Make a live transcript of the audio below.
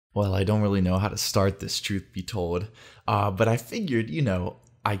Well, I don't really know how to start this, truth be told. But I figured,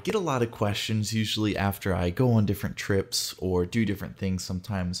 I get a lot of questions usually after I go on different trips or do different things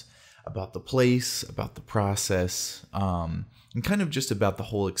sometimes about the place, about the process, and kind of just about the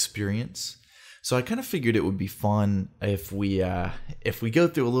whole experience. So I kind of figured it would be fun if we go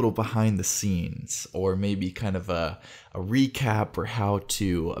through a little behind the scenes or maybe kind of a recap or how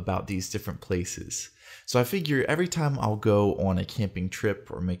to about these different places. So I figure every time I'll go on a camping trip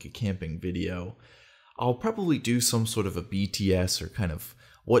or make a camping video, I'll probably do some sort of a BTS or kind of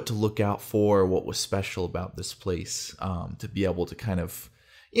what to look out for, what was special about this place, to be able to kind of,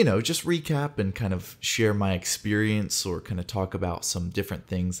 just recap and kind of share my experience or kind of talk about some different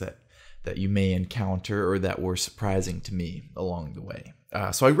things that you may encounter or that were surprising to me along the way.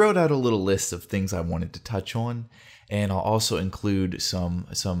 So I wrote out a little list of things I wanted to touch on, and I'll also include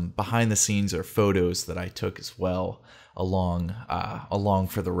some behind the scenes or photos that I took as well along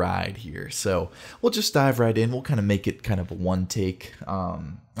for the ride here. So we'll just dive right in. We'll kind of make it kind of a one take.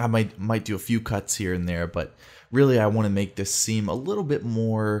 I might do a few cuts here and there, but really I want to make this seem a little bit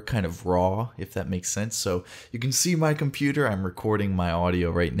more kind of raw, if that makes sense. So you can see my computer. I'm recording my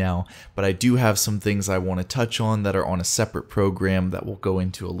audio right now, but I do have some things I want to touch on that are on a separate program that we'll go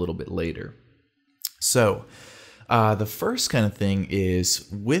into a little bit later. So the first kind of thing is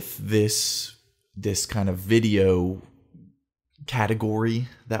with this kind of video category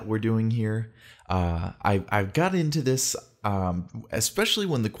that we're doing here. I've got into this, especially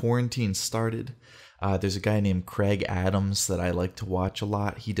when the quarantine started. There's a guy named Craig Adams that I like to watch a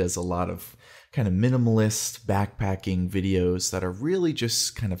lot. He does a lot of kind of minimalist backpacking videos that are really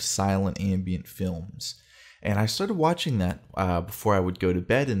just kind of silent ambient films. And I started watching that before I would go to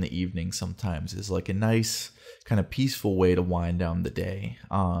bed in the evening sometimes as like a nice kind of peaceful way to wind down the day.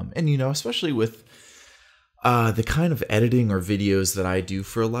 And, especially with the kind of editing or videos that I do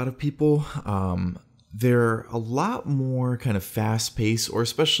for a lot of people, they're a lot more kind of fast-paced, or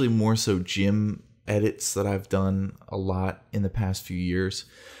especially more so gym edits that I've done a lot in the past few years.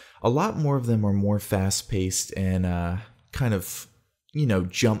 A lot more of them are more fast-paced and kind of,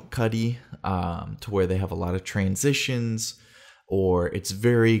 jump cutty, to where they have a lot of transitions, or it's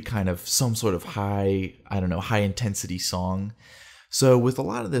very kind of some sort of high intensity song. So with a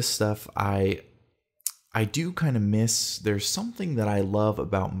lot of this stuff, I do kind of miss, there's something that I love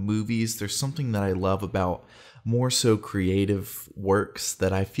about movies, there's something that I love about more so creative works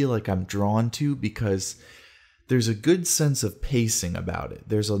that I feel like I'm drawn to because there's a good sense of pacing about it.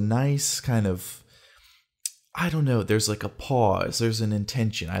 There's a nice kind of, there's like a pause, there's an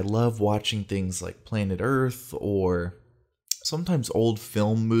intention. I love watching things like Planet Earth or sometimes old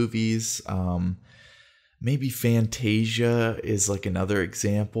film movies. Maybe Fantasia is like another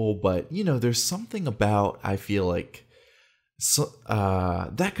example, but there's something about, I feel like,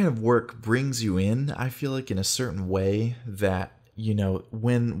 that kind of work brings you in, I feel like, in a certain way that,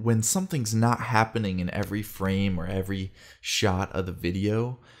 when something's not happening in every frame or every shot of the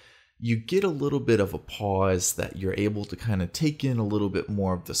video, you get a little bit of a pause that you're able to kind of take in a little bit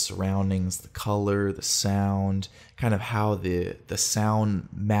more of the surroundings, the color, the sound, kind of how the sound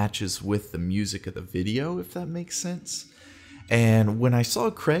matches with the music of the video, if that makes sense. And when I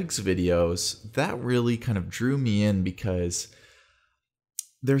saw Craig's videos, that really kind of drew me in because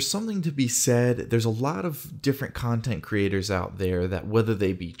there's something to be said. There's a lot of different content creators out there that, whether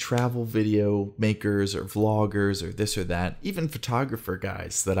they be travel video makers or vloggers or this or that, even photographer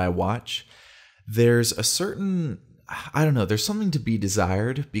guys that I watch, there's a certain, there's something to be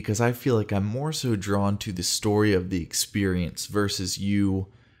desired because I feel like I'm more so drawn to the story of the experience versus you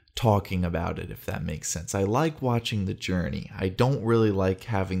talking about it, if that makes sense. I like watching the journey. I don't really like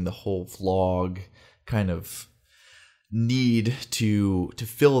having the whole vlog kind of need to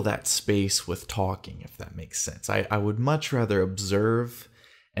fill that space with talking, if that makes sense. I would much rather observe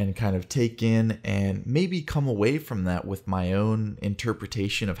and kind of take in and maybe come away from that with my own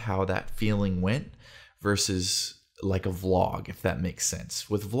interpretation of how that feeling went versus like a vlog, if that makes sense.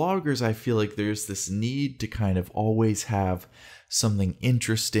 With vloggers, I feel like there's this need to kind of always have something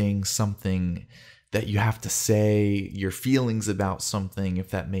interesting, something that you have to say, your feelings about something, if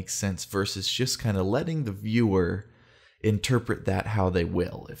that makes sense, versus just kind of letting the viewer interpret that how they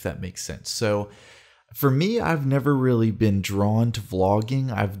will, if that makes sense. So for me, I've never really been drawn to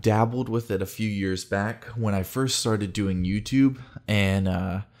vlogging. I've dabbled with it a few years back when I first started doing YouTube. And,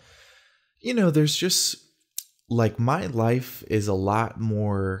 there's just like my life is a lot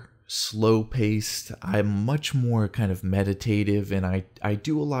more slow paced. I'm much more kind of meditative, and I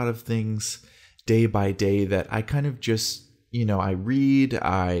do a lot of things day by day that I kind of just I read,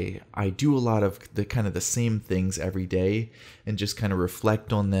 I do a lot of the kind of the same things every day and just kind of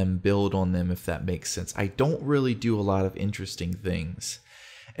reflect on them, build on them, if that makes sense. I don't really do a lot of interesting things.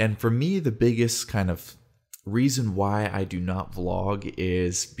 And for me, the biggest kind of reason why I do not vlog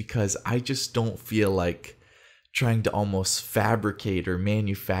is because I just don't feel like trying to almost fabricate or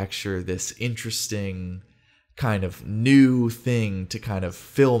manufacture this interesting kind of new thing to kind of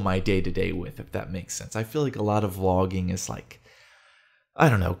fill my day-to-day with, if that makes sense. I feel like a lot of vlogging is like, I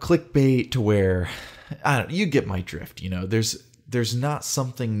don't know, clickbait, to where you get my drift. There's not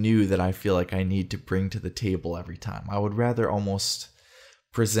something new that I feel like I need to bring to the table every time. I would rather almost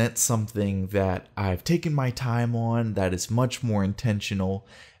present something that I've taken my time on, that is much more intentional,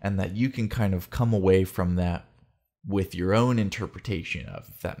 and that you can kind of come away from that with your own interpretation of,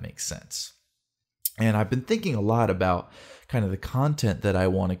 if that makes sense. And I've been thinking a lot about kind of the content that I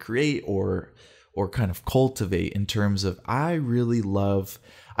want to create or kind of cultivate, in terms of, I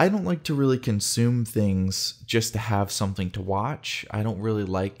don't like to really consume things just to have something to watch. I don't really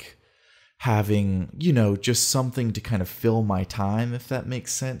like having, just something to kind of fill my time, if that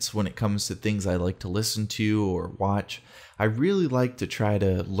makes sense, when it comes to things I like to listen to or watch. I really like to try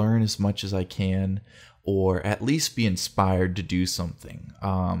to learn as much as I can, or at least be inspired to do something.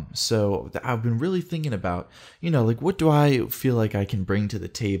 So I've been really thinking about, like, what do I feel like I can bring to the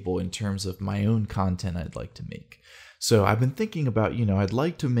table in terms of my own content I'd like to make. So I've been thinking about, I'd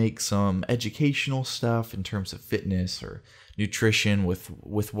like to make some educational stuff in terms of fitness or nutrition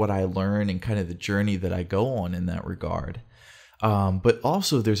with what I learn and kind of the journey that I go on in that regard. But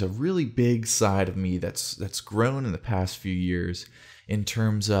also there's a really big side of me that's grown in the past few years, in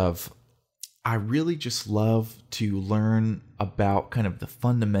terms of, I really just love to learn about kind of the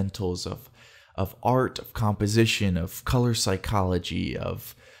fundamentals of art, of composition, of color psychology,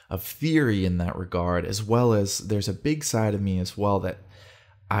 of theory in that regard, as well as there's a big side of me as well that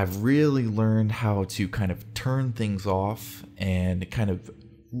I've really learned how to kind of turn things off and kind of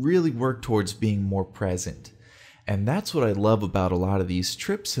really work towards being more present. And that's what I love about a lot of these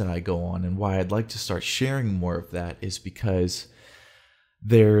trips that I go on, and why I'd like to start sharing more of that, is because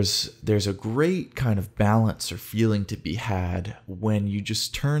there's a great kind of balance or feeling to be had when you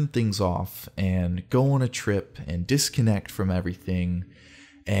just turn things off and go on a trip and disconnect from everything,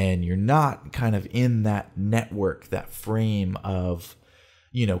 and you're not kind of in that network, that frame of,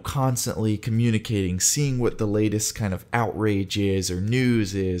 constantly communicating, seeing what the latest kind of outrage is, or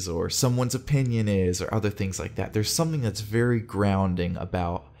news is, or someone's opinion is, or other things like that. There's something that's very grounding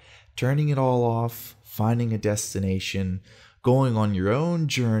about turning it all off, finding a destination, going on your own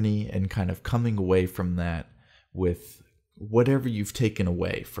journey, and kind of coming away from that with whatever you've taken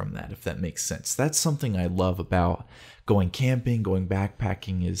away from that, if that makes sense. That's something I love about going camping, going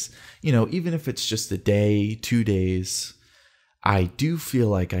backpacking, is, even if it's just a day, 2 days, I do feel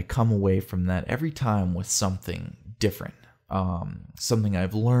like I come away from that every time with something different, something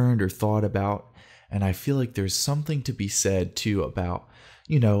I've learned or thought about. And I feel like there's something to be said too about,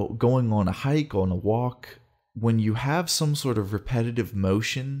 going on a hike, on a walk, when you have some sort of repetitive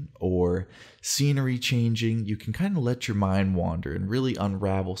motion or scenery changing, you can kind of let your mind wander and really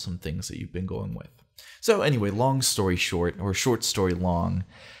unravel some things that you've been going with. So anyway, long story short, or short story long,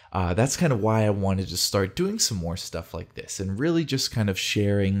 that's kind of why I wanted to start doing some more stuff like this, and really just kind of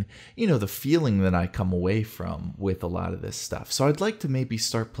sharing, the feeling that I come away from with a lot of this stuff. So I'd like to maybe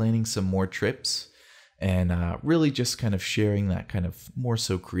start planning some more trips, and really just kind of sharing that kind of more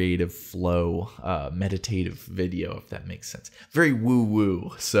so creative flow, meditative video, if that makes sense. Very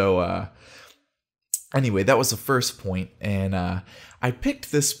woo-woo. So anyway, that was the first point. And I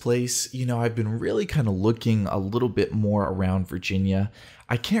picked this place, I've been really kind of looking a little bit more around Virginia.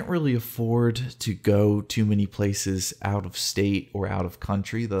 I can't really afford to go too many places out of state or out of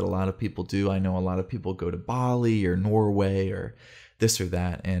country that a lot of people do. I know a lot of people go to Bali or Norway or this or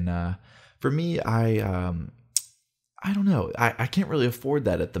that. And for me, I don't know. I can't really afford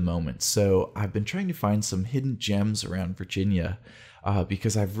that at the moment. So I've been trying to find some hidden gems around Virginia,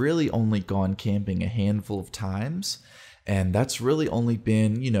 because I've really only gone camping a handful of times. And that's really only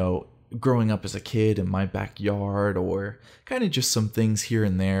been, growing up as a kid in my backyard, or kind of just some things here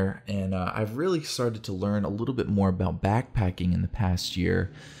and there. And I've really started to learn a little bit more about backpacking in the past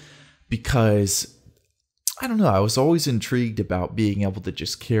year, because I don't know, I was always intrigued about being able to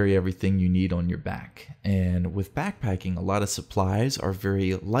just carry everything you need on your back. And with backpacking, a lot of supplies are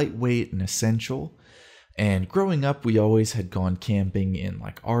very lightweight and essential. And growing up, we always had gone camping in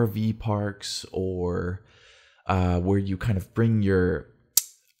like RV parks, or where you kind of bring your,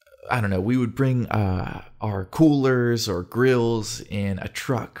 I don't know, we would bring our coolers or grills in a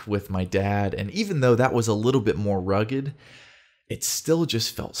truck with my dad. And even though that was a little bit more rugged, it still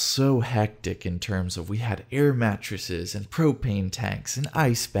just felt so hectic in terms of we had air mattresses and propane tanks and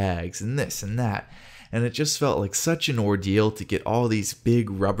ice bags and this and that. And it just felt like such an ordeal to get all these big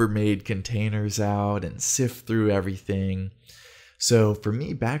Rubbermaid containers out and sift through everything. So for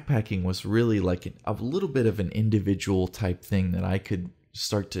me, backpacking was really like a little bit of an individual type thing that I could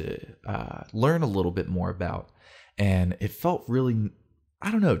start to learn a little bit more about. And it felt really,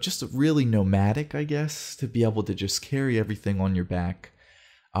 I don't know, just really nomadic, I guess, to be able to just carry everything on your back,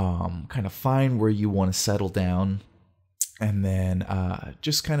 kind of find where you want to settle down, and then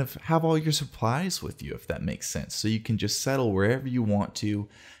just kind of have all your supplies with you, if that makes sense. So you can just settle wherever you want to.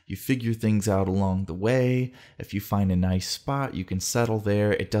 You figure things out along the way. If you find a nice spot, you can settle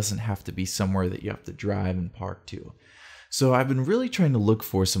there. It doesn't have to be somewhere that you have to drive and park to. So I've been really trying to look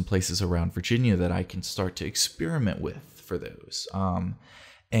for some places around Virginia that I can start to experiment with for those.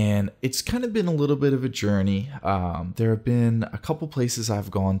 And it's kind of been a little bit of a journey. There have been a couple places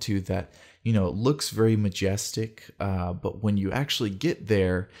I've gone to that, it looks very majestic, but when you actually get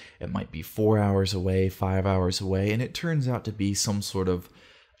there, it might be 4 hours away, 5 hours away, and it turns out to be some sort of,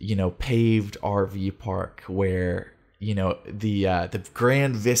 paved RV park where, the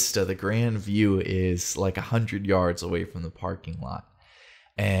grand vista, the grand view is like 100 yards away from the parking lot.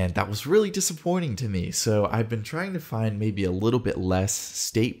 And that was really disappointing to me. So I've been trying to find maybe a little bit less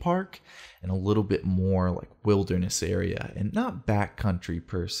state park and a little bit more like wilderness area, and not backcountry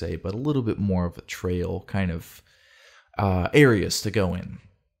per se, but a little bit more of a trail kind of areas to go in.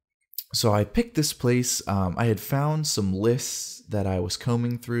 So I picked this place. I had found some lists that I was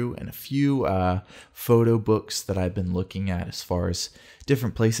combing through and a few photo books that I've been looking at as far as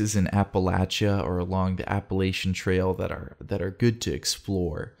different places in Appalachia or along the Appalachian Trail that are good to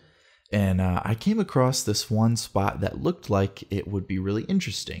explore. And I came across this one spot that looked like it would be really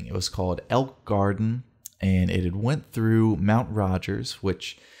interesting. It was called Elk Garden, and it had went through Mount Rogers,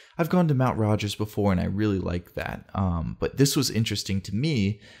 which I've gone to Mount Rogers before and I really like that. But this was interesting to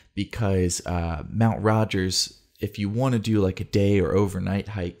me because Mount Rogers, if you want to do like a day or overnight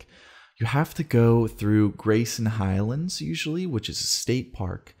hike, you have to go through Grayson Highlands usually, which is a state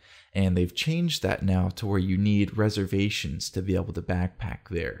park. And they've changed that now to where you need reservations to be able to backpack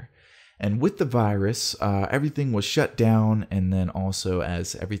there. And with the virus, everything was shut down. And then also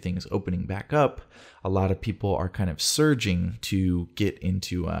as everything is opening back up, a lot of people are kind of surging to get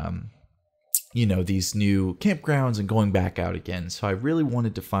into, these new campgrounds and going back out again. So I really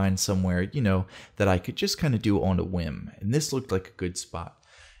wanted to find somewhere, that I could just kind of do on a whim. And this looked like a good spot.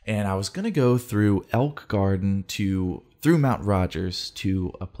 And I was going to go through Elk Garden through Mount Rogers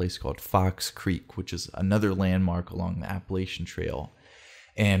to a place called Fox Creek, which is another landmark along the Appalachian Trail.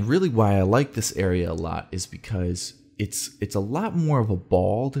 And really why I like this area a lot is because it's a lot more of a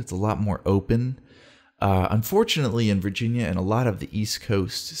bald, it's a lot more open. Unfortunately in Virginia and a lot of the East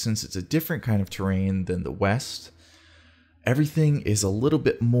Coast, since it's a different kind of terrain than the West, everything is a little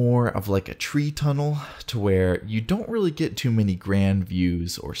bit more of like a tree tunnel to where you don't really get too many grand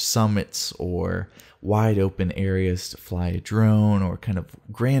views or summits or wide open areas to fly a drone or kind of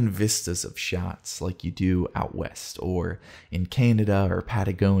grand vistas of shots like you do out west or in Canada or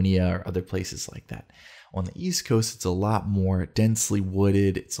Patagonia or other places like that. On the East Coast, it's a lot more densely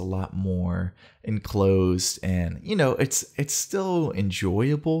wooded. It's a lot more enclosed, and it's still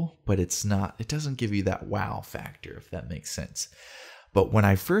enjoyable, but it doesn't give you that wow factor, if that makes sense. But when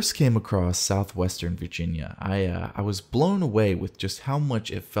I first came across southwestern Virginia, I was blown away with just how much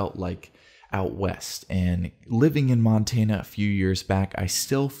it felt like out west. And living in Montana a few years back, I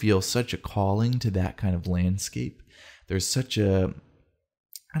still feel such a calling to that kind of landscape. There's such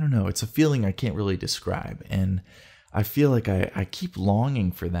I don't know, it's a feeling I can't really describe. And I feel like I keep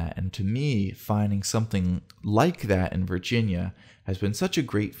longing for that. And to me, finding something like that in Virginia has been such a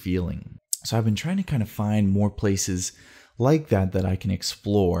great feeling. So I've been trying to kind of find more places like that I can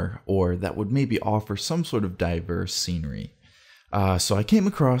explore or that would maybe offer some sort of diverse scenery. So I came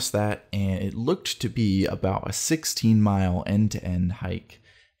across that, and it looked to be about a 16-mile end-to-end hike.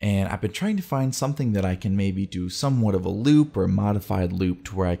 And I've been trying to find something that I can maybe do somewhat of a loop or a modified loop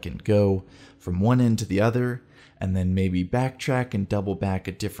to where I can go from one end to the other and then maybe backtrack and double back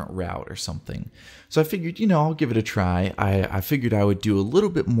a different route or something. So I figured, I'll give it a try. I figured I would do a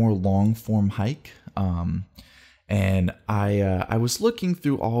little bit more long form hike. And I was looking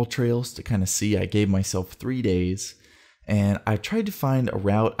through all trails to kind of see. I gave myself 3 days. And I tried to find a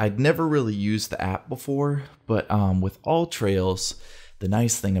route. I'd never really used the app before, but with All Trails, the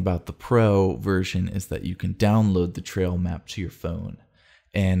nice thing about the Pro version is that you can download the trail map to your phone.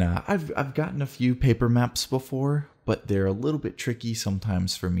 And I've gotten a few paper maps before, but they're a little bit tricky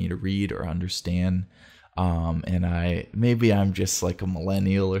sometimes for me to read or understand. And maybe I'm just like a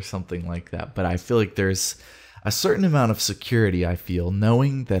millennial or something like that, but I feel like there's a certain amount of security, I feel,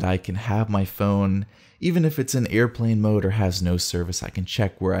 knowing that I can have my phone, even if it's in airplane mode or has no service, I can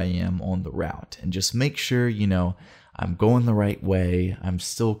check where I am on the route and just make sure, I'm going the right way. I'm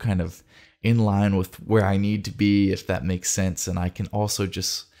still kind of in line with where I need to be, if that makes sense. And I can also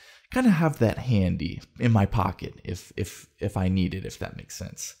just kind of have that handy in my pocket if I need it, if that makes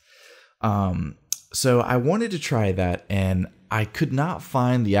sense. So I wanted to try that, and I could not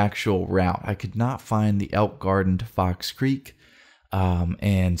find the actual route. I could not find the Elk Garden to Fox Creek.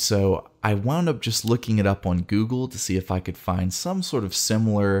 And so I wound up just looking it up on Google to see if I could find some sort of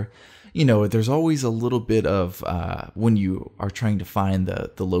similar, there's always a little bit of, when you are trying to find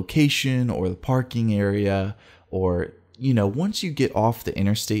the location or the parking area, or, once you get off the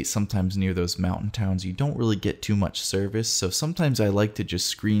interstate, sometimes near those mountain towns, you don't really get too much service. So sometimes I like to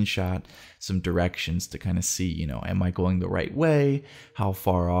just screenshot some directions to kind of see, am I going the right way? How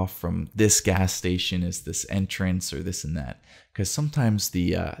far off from this gas station is this entrance or this and that? Because sometimes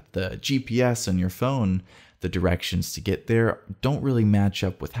the GPS on your phone, the directions to get there don't really match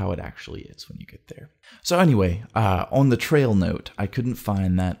up with how it actually is when you get there. So anyway, on the trail note, I couldn't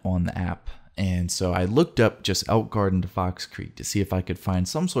find that on the app. And so I looked up just Elk Garden to Fox Creek to see if I could find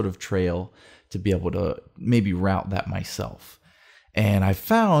some sort of trail to be able to maybe route that myself. And I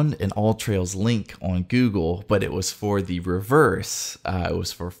found an All Trails link on Google, but it was for the reverse. It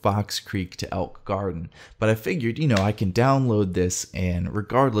was for Fox Creek to Elk Garden. But I figured, I can download this, and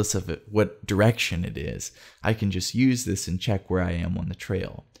regardless of what direction it is, I can just use this and check where I am on the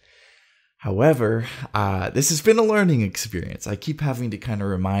trail. However, this has been a learning experience. I keep having to kind of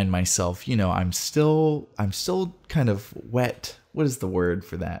remind myself, I'm still kind of wet. What is the word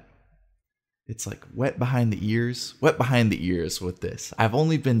for that? It's like wet behind the ears with this. I've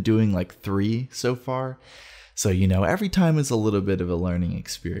only been doing like 3 so far. So, every time is a little bit of a learning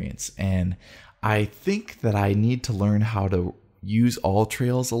experience. And I think that I need to learn how to use All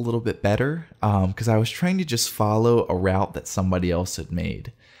Trails a little bit better, because I was trying to just follow a route that somebody else had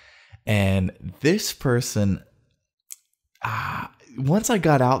made. And this person, once I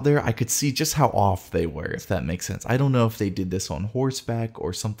got out there, I could see just how off they were, if that makes sense. I don't know if they did this on horseback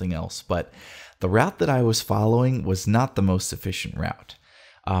or something else, but the route that I was following was not the most efficient route.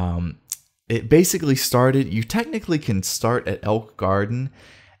 It basically started, you technically can start at Elk Garden,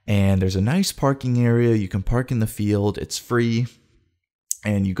 and there's a nice parking area. You can park in the field. It's free.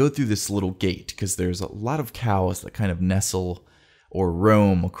 And you go through this little gate because there's a lot of cows that kind of nestle or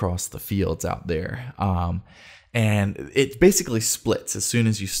roam across the fields out there. And it basically splits as soon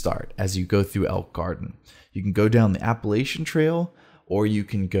as you start, as you go through Elk Garden. You can go down the Appalachian Trail, or you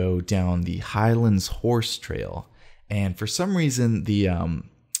can go down the Highlands Horse Trail. And for some reason, the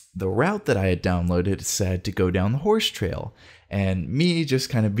route that I had downloaded said to go down the horse trail. And me just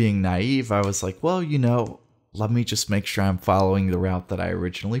kind of being naive, I was like, well, let me just make sure I'm following the route that I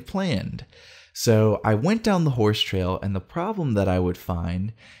originally planned. So I went down the horse trail, and the problem that I would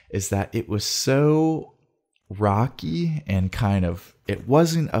find is that it was so rocky and it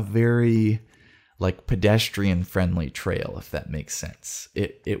wasn't a very like pedestrian friendly trail, if that makes sense.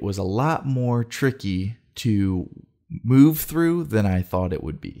 It was a lot more tricky to move through than I thought it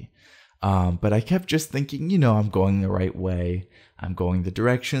would be. But I kept just thinking, I'm going the right way. I'm going the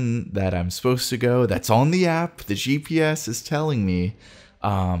direction that I'm supposed to go. That's on the app. The GPS is telling me.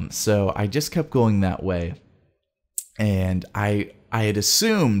 So I just kept going that way. And I had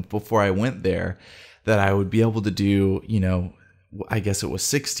assumed before I went there that I would be able to do, I guess it was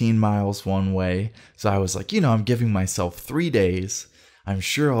 16 miles one way. So I was like, I'm giving myself 3 days. I'm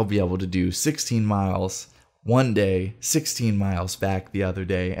sure I'll be able to do 16 miles one day, 16 miles back the other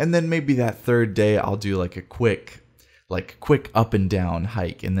day. And then maybe that 3rd day I'll do like a quick up and down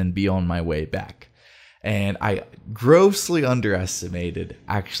hike and then be on my way back. And I grossly underestimated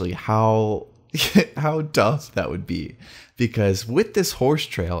actually how tough that would be, because with this horse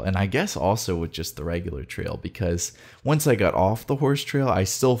trail, and I guess also with just the regular trail, because once I got off the horse trail, I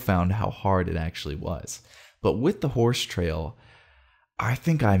still found how hard it actually was. But with the horse trail, I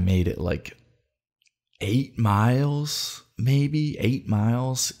think I made it like 8 miles, maybe 8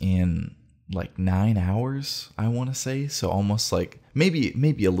 miles in like 9 hours, I want to say. So almost like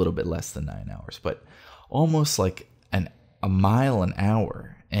maybe a little bit less than 9 hours, but almost like a mile an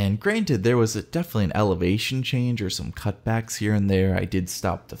hour. And granted, there was definitely an elevation change or some cutbacks here and there. I did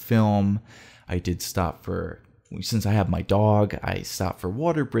stop to film. I did stop since I have my dog, I stopped for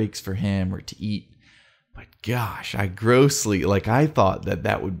water breaks for him or to eat. But gosh, I grossly, like, I thought that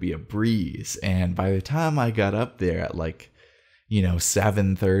that would be a breeze. And by the time I got up there at like,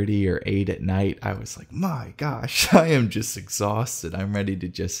 7:30 or 8 at night, I was like, my gosh, I am just exhausted. I'm ready to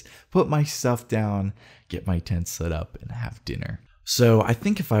just put my stuff down, get my tent set up, and have dinner. So I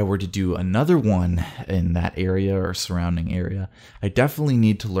think if I were to do another one in that area or surrounding area, I definitely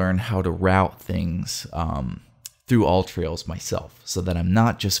need to learn how to route things through all trails myself, so that I'm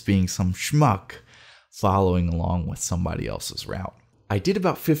not just being some schmuck following along with somebody else's route. I did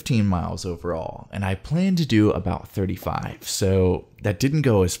about 15 miles overall, and I planned to do about 35, so that didn't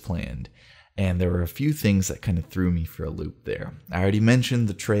go as planned, and there were a few things that kind of threw me for a loop there. I already mentioned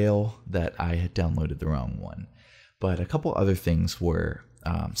the trail that I had downloaded the wrong one, but a couple other things were,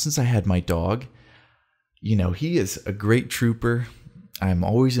 since I had my dog, he is a great trooper. I'm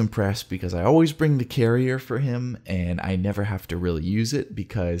always impressed because I always bring the carrier for him, and I never have to really use it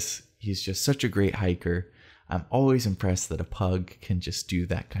because he's just such a great hiker. I'm always impressed that a pug can just do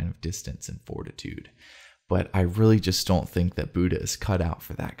that kind of distance and fortitude. But I really just don't think that Buddha is cut out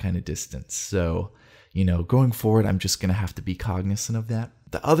for that kind of distance. So, going forward, I'm just going to have to be cognizant of that.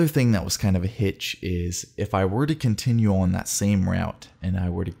 The other thing that was kind of a hitch is if I were to continue on that same route and I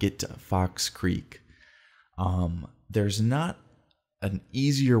were to get to Fox Creek, there's not an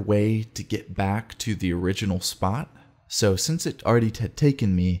easier way to get back to the original spot. So since it already had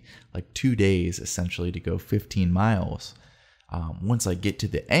taken me like 2 days essentially to go 15 miles, once I get to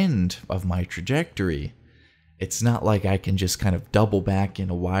the end of my trajectory, it's not like I can just kind of double back in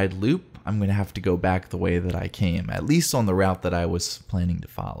a wide loop. I'm going to have to go back the way that I came, at least on the route that I was planning to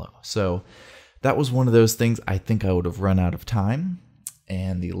follow. So that was one of those things. I think I would have run out of time.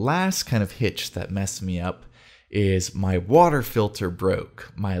 And the last kind of hitch that messed me up is my water filter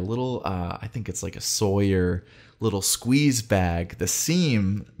broke. My little, I think it's like a Sawyer little squeeze bag, the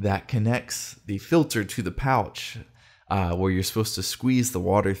seam that connects the filter to the pouch where you're supposed to squeeze the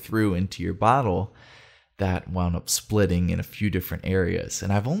water through into your bottle, that wound up splitting in a few different areas.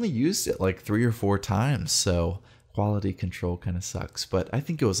 And I've only used it like 3 or 4 times, so quality control kind of sucks. But I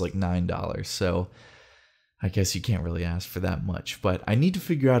think it was like $9, so I guess you can't really ask for that much. But I need to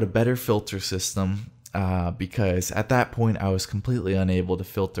figure out a better filter system because at that point I was completely unable to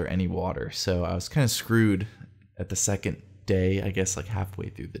filter any water. So I was kind of screwed at the second day, I guess like halfway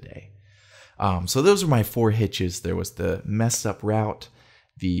through the day. So those are my 4 hitches. There was the messed up route,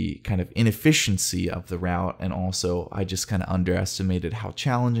 the kind of inefficiency of the route, and also I just kind of underestimated how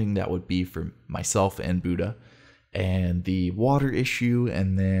challenging that would be for myself and Buddha, and the water issue,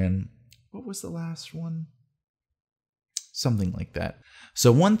 and then what was the last one? Something like that.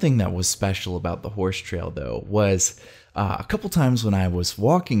 So one thing that was special about the horse trail though was a couple times when I was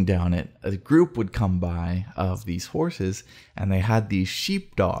walking down it, a group would come by of these horses and they had these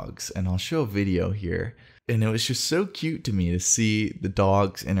sheep dogs, and I'll show a video here. And it was just so cute to me to see the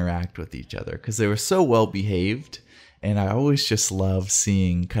dogs interact with each other because they were so well behaved. And I always just love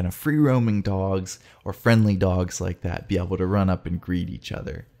seeing kind of free roaming dogs or friendly dogs like that be able to run up and greet each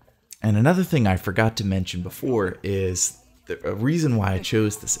other. And another thing I forgot to mention before is a reason why I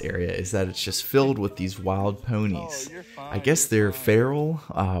chose this area is that it's just filled with these wild ponies. I guess they're feral,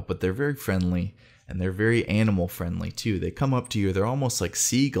 but they're very friendly, and they're very animal friendly too. They come up to you, they're almost like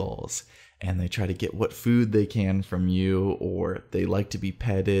seagulls, and they try to get what food they can from you, or they like to be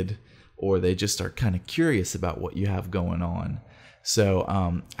petted, or they just are kind of curious about what you have going on.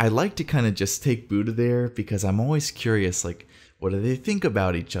 So I like to kind of just take Buddha there because I'm always curious, like, what do they think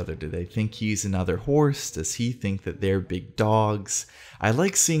about each other? Do they think he's another horse? Does he think that they're big dogs? I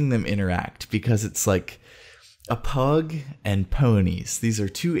like seeing them interact because it's like a pug and ponies. These are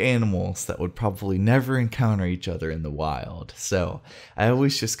 2 animals that would probably never encounter each other in the wild. So I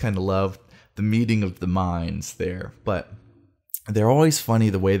always just kind of love the meeting of the minds there. But they're always funny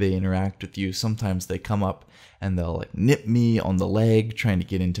the way they interact with you. Sometimes they come up and they'll like nip me on the leg trying to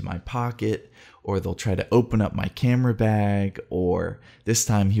get into my pocket, or they'll try to open up my camera bag, or this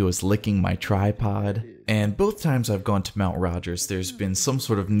time he was licking my tripod. And both times I've gone to Mount Rogers, there's been some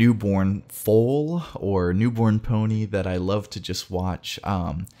sort of newborn foal or newborn pony that I love to just watch.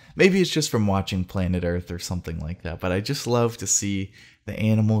 Maybe it's just from watching Planet Earth or something like that, but I just love to see the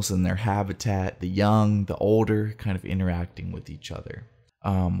animals in their habitat, the young, the older, kind of interacting with each other.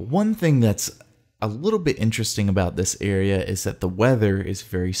 One thing that's a little bit interesting about this area is that the weather is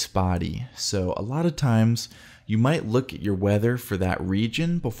very spotty. So a lot of times you might look at your weather for that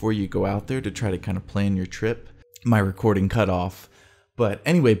region before you go out there to try to kind of plan your trip. My recording cut off. But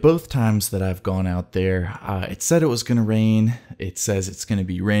anyway, both times that I've gone out there, it said it was going to rain. It says it's going to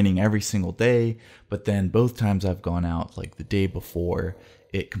be raining every single day. But then both times I've gone out, like the day before,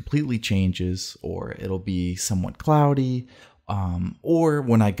 it completely changes, or it'll be somewhat cloudy. Or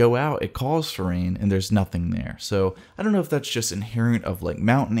when I go out, it calls for rain and there's nothing there. So I don't know if that's just inherent of like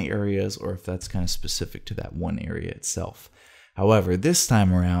mountain areas or if that's kind of specific to that one area itself. However, this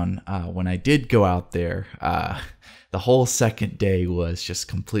time around, when I did go out there, the whole second day was just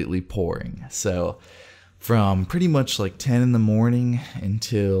completely pouring. So from pretty much like 10 in the morning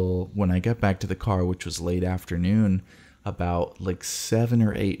until when I got back to the car, which was late afternoon, about like 7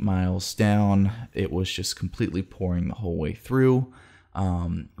 or 8 miles down, it was just completely pouring the whole way through,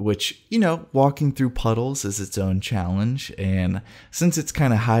 which, you know, walking through puddles is its own challenge. And since it's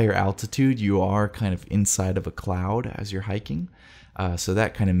kind of higher altitude, you are kind of inside of a cloud as you're hiking. So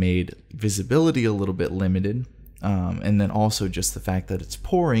that kind of made visibility a little bit limited. And then also just the fact that it's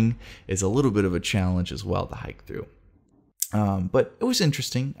pouring is a little bit of a challenge as well to hike through. But it was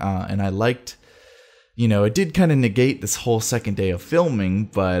interesting, and I liked, you know, it did kind of negate this whole second day of filming,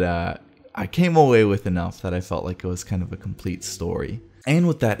 but I came away with enough that I felt like it was kind of a complete story. And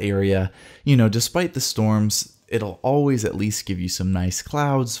with that area, you know, despite the storms, it'll always at least give you some nice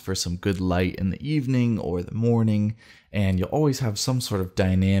clouds for some good light in the evening or the morning, and you'll always have some sort of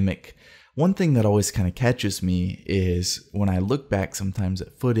dynamic. One thing that always kind of catches me is when I look back sometimes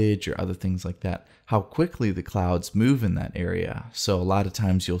at footage or other things like that, how quickly the clouds move in that area. So a lot of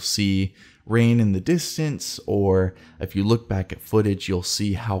times you'll see rain in the distance, or if you look back at footage, you'll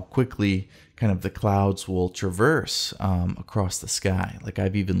see how quickly kind of the clouds will traverse across the sky. Like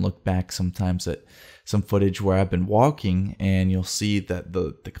I've even looked back sometimes at some footage where I've been walking, and you'll see that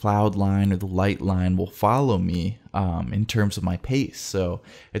the cloud line or the light line will follow me in terms of my pace. So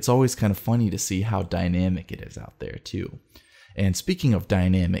it's always kind of funny to see how dynamic it is out there too. And speaking of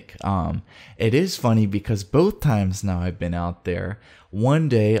dynamic, it is funny because both times now I've been out there, one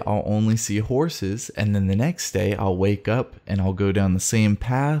day I'll only see horses, and then the next day I'll wake up and I'll go down the same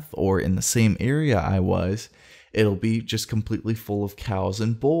path or in the same area I was. It'll be just completely full of cows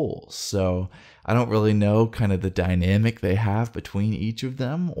and bulls. So I don't really know kind of the dynamic they have between each of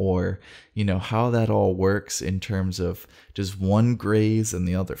them, or, you know, how that all works in terms of does one graze and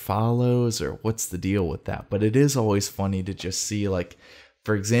the other follows, or what's the deal with that. But it is always funny to just see, like,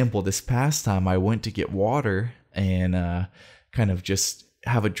 for example, this past time I went to get water and kind of just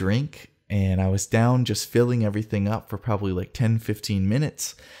have a drink, and I was down just filling everything up for probably like 10-15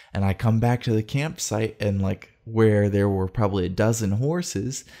 minutes, and I come back to the campsite, and like where there were probably a dozen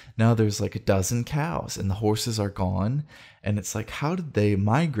horses, now there's like a dozen cows, and the horses are gone. And it's like, how did they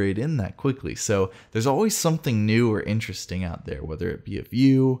migrate in that quickly? So there's always something new or interesting out there, whether it be a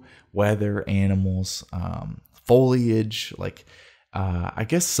view, weather, animals, foliage. Like I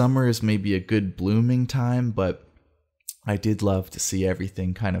guess summer is maybe a good blooming time, but I did love to see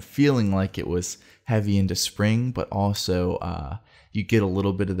everything kind of feeling like it was heavy into spring, but also you get a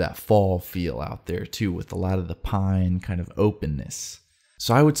little bit of that fall feel out there too, with a lot of the pine kind of openness.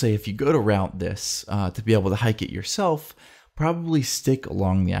 So I would say if you go to route this to be able to hike it yourself, probably stick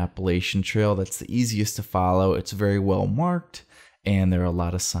along the Appalachian Trail. That's the easiest to follow. It's very well marked, and there are a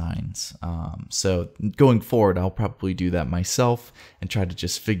lot of signs. So going forward, I'll probably do that myself and try to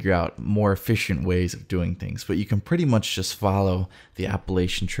just figure out more efficient ways of doing things. But you can pretty much just follow the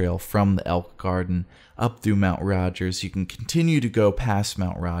Appalachian Trail from the Elk Garden up through Mount Rogers. You can continue to go past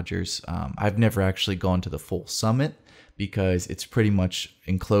Mount Rogers. I've never actually gone to the full summit because it's pretty much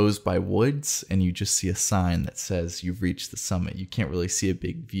enclosed by woods, and you just see a sign that says you've reached the summit. You can't really see a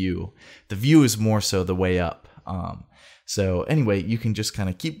big view. The view is more so the way up. So anyway, you can just kind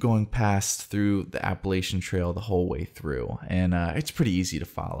of keep going past through the Appalachian Trail the whole way through, and it's pretty easy to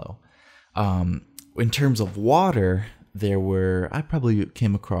follow. In terms of water, I probably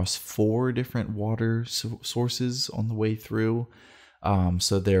came across 4 different water sources on the way through.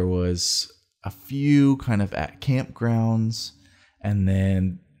 So there was a few kind of at campgrounds, and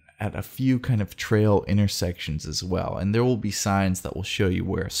then at a few kind of trail intersections as well. And there will be signs that will show you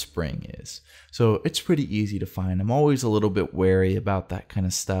where a spring is. So it's pretty easy to find. I'm always a little bit wary about that kind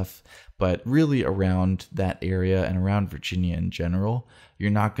of stuff, but really around that area and around Virginia in general,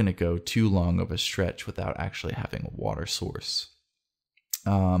 you're not going to go too long of a stretch without actually having a water source.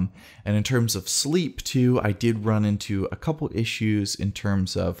 And in terms of sleep too, I did run into a couple issues in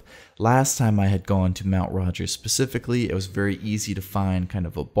terms of last time I had gone to Mount Rogers specifically, it was very easy to find kind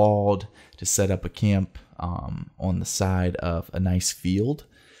of a bald to set up a camp on the side of a nice field.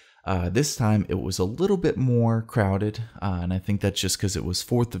 This time it was a little bit more crowded, and I think that's just because it was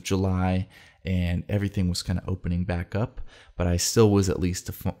 4th of July and everything was kind of opening back up, but I still was at least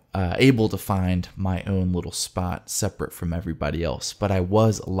able to find my own little spot separate from everybody else. But I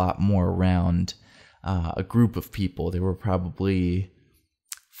was a lot more around a group of people. There were probably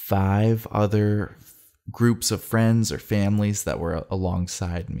 5 other groups of friends or families that were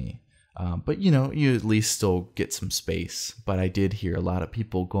alongside me. But you know, you at least still get some space. But I did hear a lot of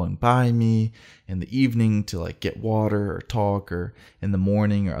people going by me in the evening to like get water or talk, or in the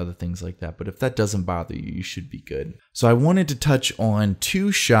morning or other things like that. But if that doesn't bother you, you should be good. So I wanted to touch on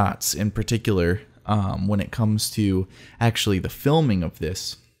 2 shots in particular when it comes to actually the filming of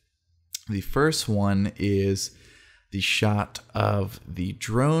this. The first one is the shot of the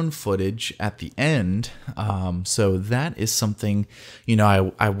drone footage at the end. So that is something, you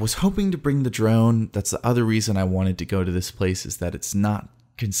know, I was hoping to bring the drone. That's the other reason I wanted to go to this place, is that it's not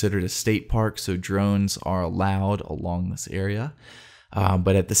considered a state park, so drones are allowed along this area.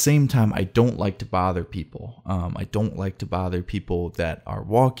 But at the same time, I don't like to bother people. I don't like to bother people that are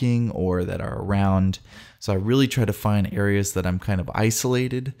walking or that are around. So I really try to find areas that I'm kind of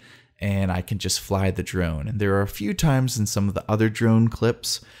isolated and I can just fly the drone. And there are a few times in some of the other drone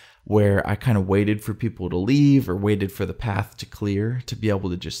clips where I kind of waited for people to leave or waited for the path to clear to be able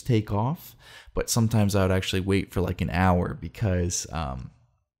to just take off. But sometimes I would actually wait for like an hour because,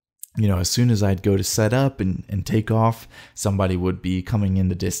 you know, as soon as I'd go to set up and take off, somebody would be coming in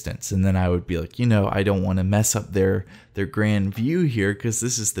the distance. And then I would be like, you know, I don't want to mess up their grand view here because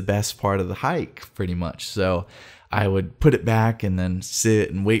this is the best part of the hike pretty much. So I would put it back and then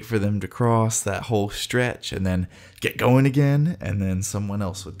sit and wait for them to cross that whole stretch and then get going again, and then someone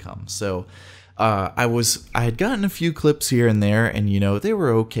else would come. So I had gotten a few clips here and there, and you know, they were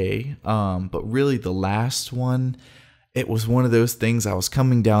okay. But really the last one, it was one of those things. I was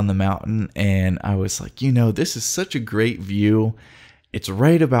coming down the mountain and I was like, you know, this is such a great view. It's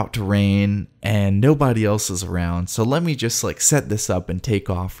right about to rain and nobody else is around. So let me just like set this up and take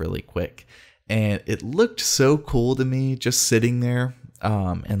off really quick. And it looked so cool to me just sitting there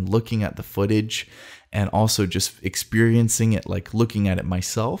and looking at the footage, and also just experiencing it, like looking at it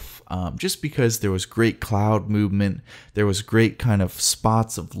myself, just because there was great cloud movement. There was great kind of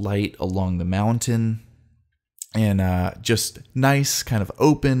spots of light along the mountain, and just nice kind of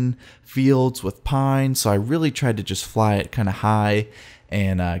open fields with pine. So I really tried to just fly it kind of high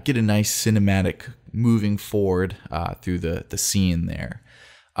and get a nice cinematic moving forward through the scene there.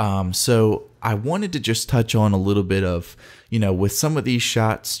 So I wanted to just touch on a little bit of, you know, with some of these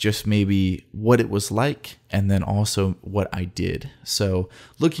shots, just maybe what it was like, and then also what I did. So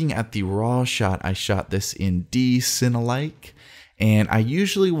looking at the raw shot, I shot this in D-Cinelike, and I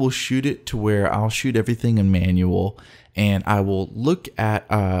usually will shoot it to where I'll shoot everything in manual, and I will look at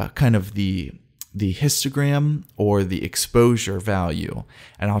kind of the histogram or the exposure value,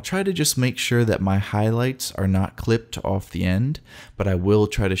 and I'll try to just make sure that my highlights are not clipped off the end, but I will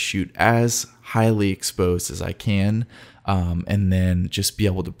try to shoot as highly exposed as I can, and then just be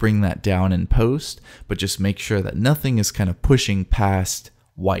able to bring that down in post, but just make sure that nothing is kind of pushing past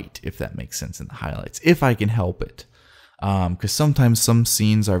white, if that makes sense, in the highlights, if I can help it. Because sometimes some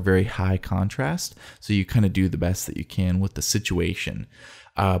scenes are very high contrast, so you kind of do the best that you can with the situation.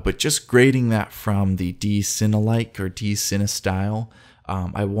 But just grading that from the D-Cinelike or D-Cine style,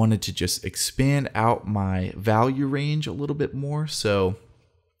 I wanted to just expand out my value range a little bit more. So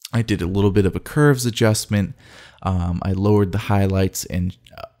I did a little bit of a curves adjustment. I lowered the highlights and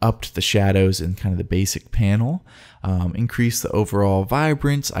upped the shadows in kind of the basic panel. Increased the overall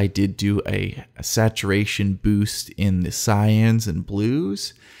vibrance. I did do a saturation boost in the cyans and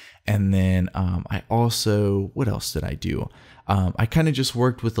blues. And then I also, what else did I do? I kind of just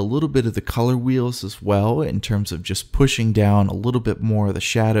worked with a little bit of the color wheels as well, in terms of just pushing down a little bit more of the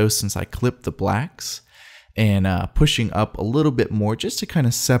shadows since I clipped the blacks, and pushing up a little bit more just to kind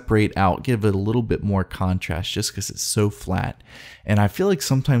of separate out, give it a little bit more contrast just because it's so flat. And I feel like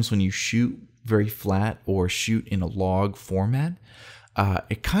sometimes when you shoot very flat or shoot in a log format,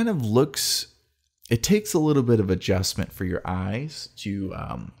 it kind of looks, it takes a little bit of adjustment for your eyes to,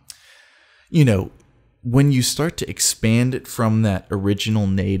 you know, when you start to expand it from that original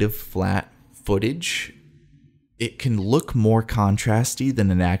native flat footage, it can look more contrasty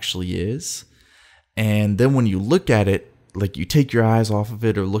than it actually is. And then when you look at it, like you take your eyes off of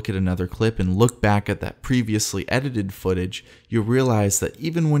it or look at another clip and look back at that previously edited footage, you realize that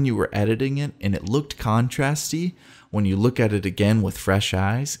even when you were editing it and it looked contrasty, when you look at it again with fresh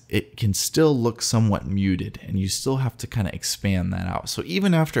eyes, it can still look somewhat muted, and you still have to kind of expand that out. So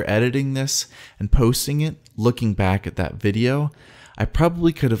even after editing this and posting it, looking back at that video, I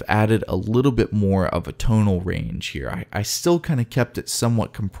probably could have added a little bit more of a tonal range here. I still kind of kept it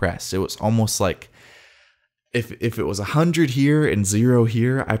somewhat compressed. It was almost like if it was 100 here and 0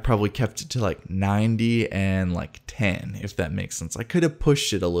 here, I probably kept it to like 90 and like 10, if that makes sense. I could have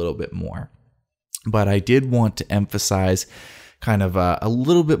pushed it a little bit more. But I did want to emphasize kind of a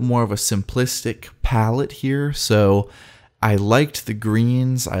little bit more of a simplistic palette here. So I liked the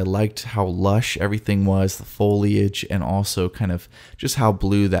greens, I liked how lush everything was, the foliage, and also kind of just how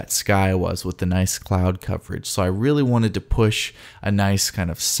blue that sky was with the nice cloud coverage. So I really wanted to push a nice kind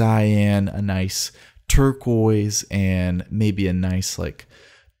of cyan, a nice turquoise, and maybe a nice like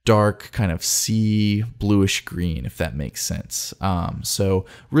dark kind of sea bluish green, if that makes sense. So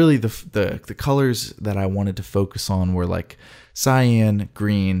really the colors that I wanted to focus on were like cyan,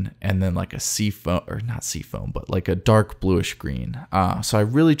 green, and then like a seafoam, or not seafoam, but like a dark bluish green. So I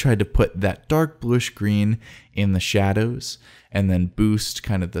really tried to put that dark bluish green in the shadows and then boost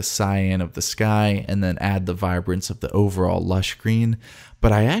kind of the cyan of the sky and then add the vibrance of the overall lush green.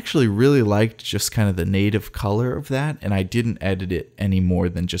 But I actually really liked just kind of the native color of that, and I didn't edit it any more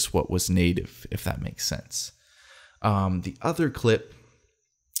than just what was native, if that makes sense. The other clip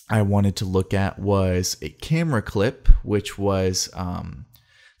I wanted to look at was a camera clip, which was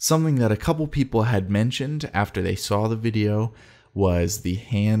something that a couple people had mentioned after they saw the video, was the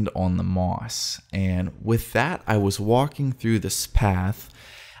hand on the moss. And with that, I was walking through this path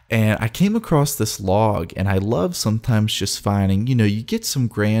and I came across this log, and I love sometimes just finding, you get some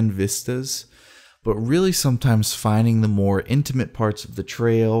grand vistas, but really sometimes finding the more intimate parts of the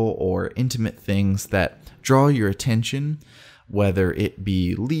trail or intimate things that draw your attention, whether it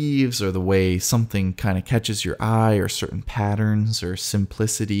be leaves or the way something kind of catches your eye or certain patterns or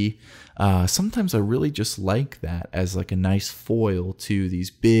simplicity. Sometimes I really just like that as like a nice foil to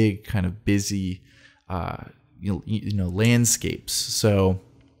these big kind of busy, landscapes. So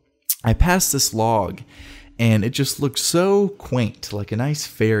I passed this log and it just looked so quaint, like a nice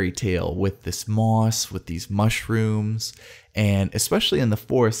fairy tale with this moss, with these mushrooms, and especially in the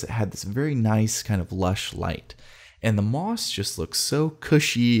forest, it had this very nice kind of lush light. And the moss just looks so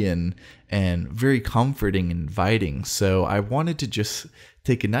cushy and very comforting and inviting. So I wanted to just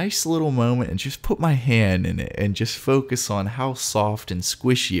take a nice little moment and just put my hand in it and just focus on how soft and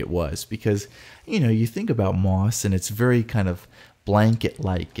squishy it was. Because, you think about moss and it's very kind of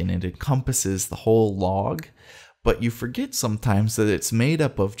blanket-like and it encompasses the whole log. But you forget sometimes that it's made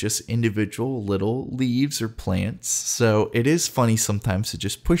up of just individual little leaves or plants. So it is funny sometimes to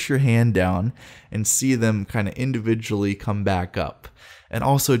just push your hand down and see them kind of individually come back up. And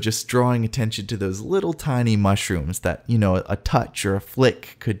also just drawing attention to those little tiny mushrooms that, a touch or a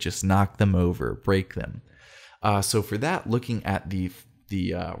flick could just knock them over, break them. So for that, looking at the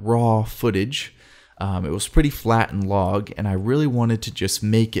raw footage, it was pretty flat and log, and I really wanted to just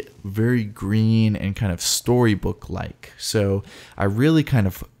make it very green and kind of storybook-like. So I really kind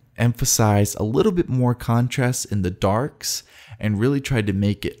of emphasized a little bit more contrast in the darks and really tried to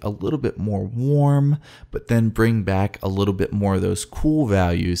make it a little bit more warm, but then bring back a little bit more of those cool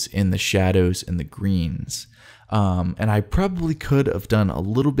values in the shadows and the greens. And I probably could have done a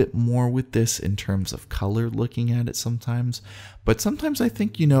little bit more with this in terms of color looking at it sometimes. But sometimes I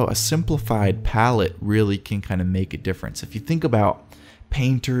think, a simplified palette really can kind of make a difference. If you think about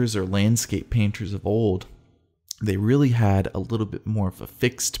painters or landscape painters of old, they really had a little bit more of a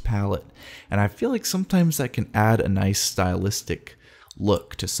fixed palette. And I feel like sometimes that can add a nice stylistic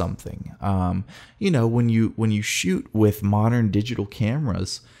look to something. When you shoot with modern digital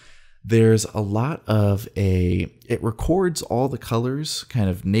cameras, there's a lot of it records all the colors kind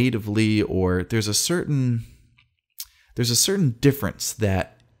of natively, or there's a certain difference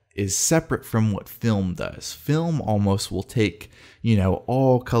that is separate from what film does. Film almost will take,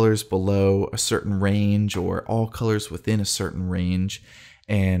 all colors below a certain range or all colors within a certain range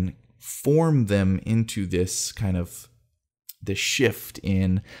and form them into this kind of the shift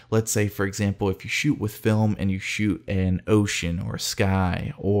in, let's say, for example, if you shoot with film and you shoot an ocean or a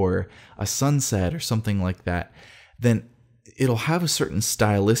sky or a sunset or something like that, then it'll have a certain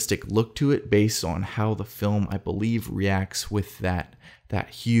stylistic look to it based on how the film, I believe, reacts with that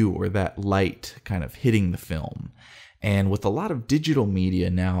hue or that light kind of hitting the film. And with a lot of digital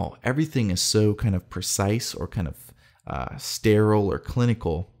media now, everything is so kind of precise or kind of sterile or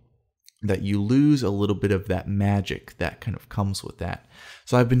clinical that you lose a little bit of that magic that kind of comes with that.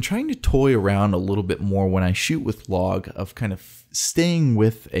 So I've been trying to toy around a little bit more when I shoot with log of kind of staying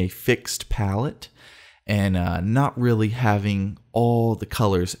with a fixed palette and not really having all the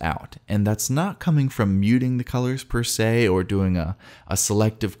colors out. And that's not coming from muting the colors per se or doing a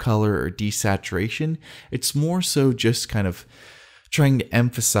selective color or desaturation. It's more so just kind of trying to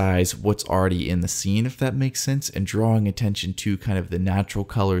emphasize what's already in the scene, if that makes sense, and drawing attention to kind of the natural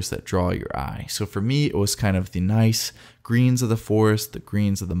colors that draw your eye. So for me, it was kind of the nice greens of the forest, the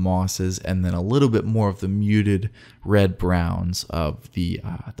greens of the mosses, and then a little bit more of the muted red browns of the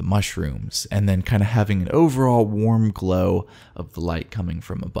mushrooms, and then kind of having an overall warm glow of the light coming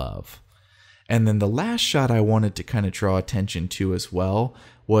from above. And then the last shot I wanted to kind of draw attention to as well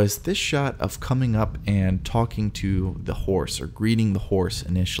was this shot of coming up and talking to the horse, or greeting the horse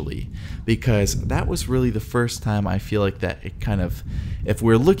initially, because that was really the first time I feel like that it kind of, if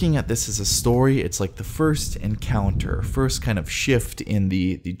we're looking at this as a story, it's like the first encounter, first kind of shift in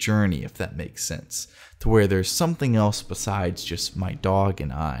the journey, if that makes sense, to where there's something else besides just my dog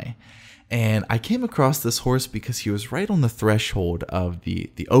and I. And I came across this horse because he was right on the threshold of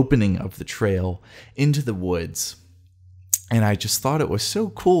the opening of the trail into the woods. And I just thought it was so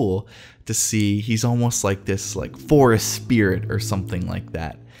cool to see. He's almost like this like forest spirit or something like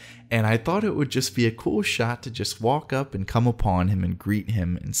that. And I thought it would just be a cool shot to just walk up and come upon him and greet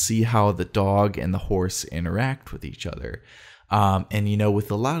him and see how the dog and the horse interact with each other. And you know, with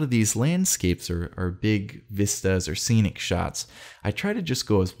a lot of these landscapes or big vistas or scenic shots, I try to just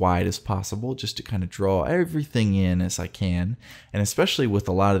go as wide as possible just to kind of draw everything in as I can. And especially with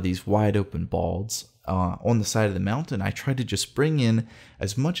a lot of these wide open balds on the side of the mountain, I try to just bring in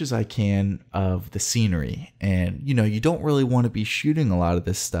as much as I can of the scenery. And you know, you don't really want to be shooting a lot of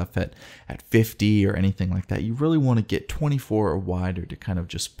this stuff at 50 or anything like that. You really want to get 24 or wider to kind of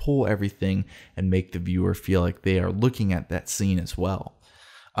just pull everything and make the viewer feel like they are looking at that scene as well.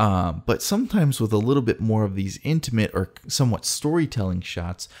 But sometimes with a little bit more of these intimate or somewhat storytelling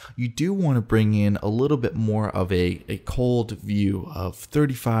shots, you do want to bring in a little bit more of a cold view of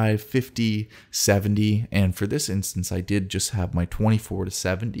 35, 50, 70. And for this instance, I did just have my 24 to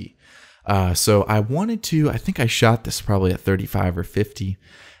 70. So I wanted to, I think I shot this probably at 35 or 50.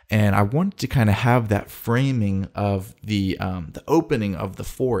 And I wanted to kind of have that framing of the opening of the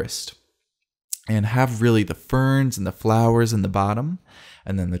forest, and have really the ferns and the flowers in the bottom,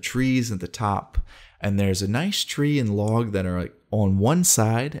 and then the trees at the top. And there's a nice tree and log that are like on one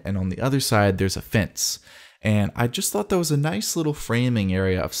side, and on the other side there's a fence. And I just thought that was a nice little framing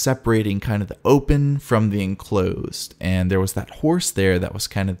area of separating kind of the open from the enclosed. And there was that horse there that was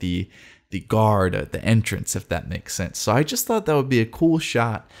kind of the guard at the entrance, if that makes sense. So I just thought that would be a cool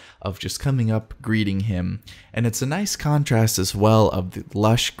shot of just coming up, greeting him. And it's a nice contrast as well of the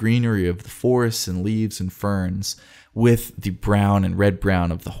lush greenery of the forests and leaves and ferns with the brown and red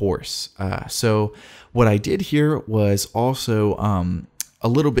brown of the horse. So what I did here was also a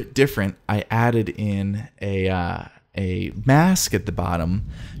little bit different. I added in a mask at the bottom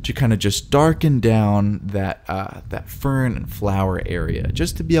to kind of just darken down that fern and flower area,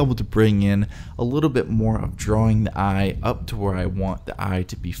 just to be able to bring in a little bit more of drawing the eye up to where I want the eye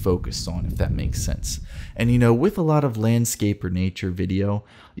to be focused on, if that makes sense. And you know, with a lot of landscape or nature video,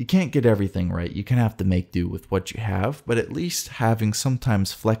 you can't get everything right. You can have to make do with what you have, but at least having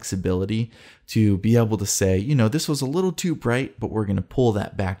sometimes flexibility to be able to say, you know, this was a little too bright, but we're going to pull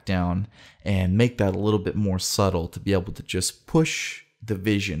that back down and make that a little bit more subtle to be able to just push the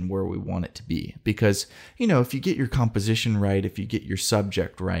vision where we want it to be. Because, you know, if you get your composition right, if you get your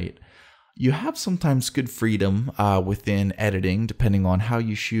subject right, you have sometimes good freedom within editing, depending on how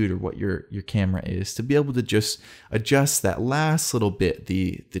you shoot or what your camera is, to be able to just adjust that last little bit,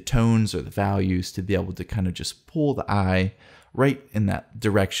 the tones or the values, to be able to kind of just pull the eye right in that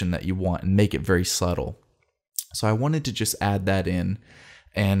direction that you want and make it very subtle. So I wanted to just add that in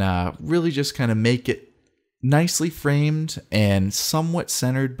and really just kind of make it nicely framed and somewhat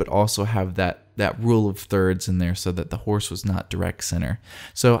centered, but also have that rule of thirds in there so that the horse was not direct center.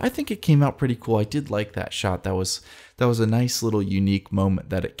 So I think it came out pretty cool. I did like that shot. That was a nice little unique moment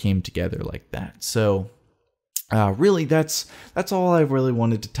that it came together like that. So really, that's all I really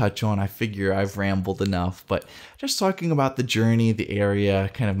wanted to touch on. I figure I've rambled enough, but just talking about the journey, the area,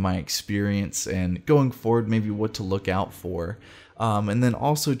 kind of my experience, and going forward, maybe what to look out for. And then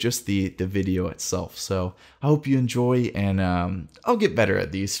also just the video itself. So I hope you enjoy, and I'll get better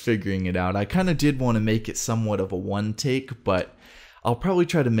at these, figuring it out. I kind of did want to make it somewhat of a one take, but I'll probably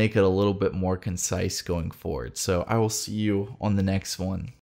try to make it a little bit more concise going forward. So I will see you on the next one.